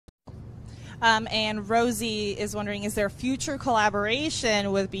And Rosie is wondering, is there a future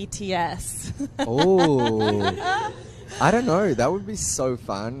collaboration with BTS? Oh, I don't know. That would be so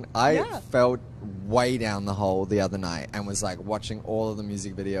fun. I felt way down the hole the other night and was like watching all of the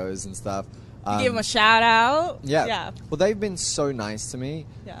music videos and stuff. You gave them a shout out. Yeah. Well, they've been so nice to me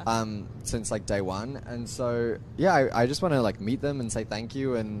since like day one, and so I just want to like meet them and say thank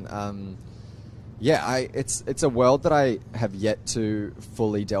you. And it's a world that I have yet to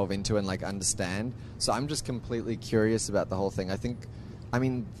fully delve into and like understand. So I'm just completely curious about the whole thing. I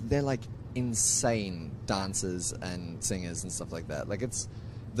mean, they're like insane dancers and singers and stuff like that. Like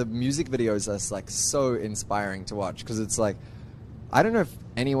the music videos are like so inspiring to watch, because it's like, I don't know if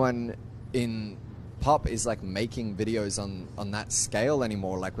anyone in pop is like making videos on that scale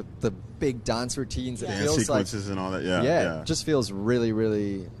anymore, like with the big dance routines. It feels sequences like, and all that. Yeah, it just feels really,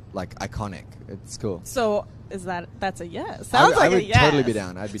 really like iconic. It's cool. So that's a yes? Sounds like I would a yes. totally be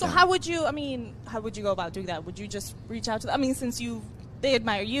down. I'd be down. So how would you go about doing that? Would you just reach out to them? I mean, since they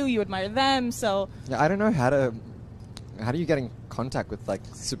admire you, you admire them, so I don't know how do you get in contact with like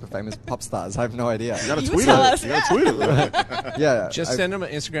super famous pop stars? I have no idea. You gotta tweet it. You gotta tweet it. Yeah. Just send them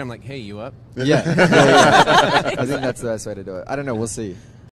an Instagram like, hey, you up? Yeah. I think that's the best way to do it. I don't know. We'll see.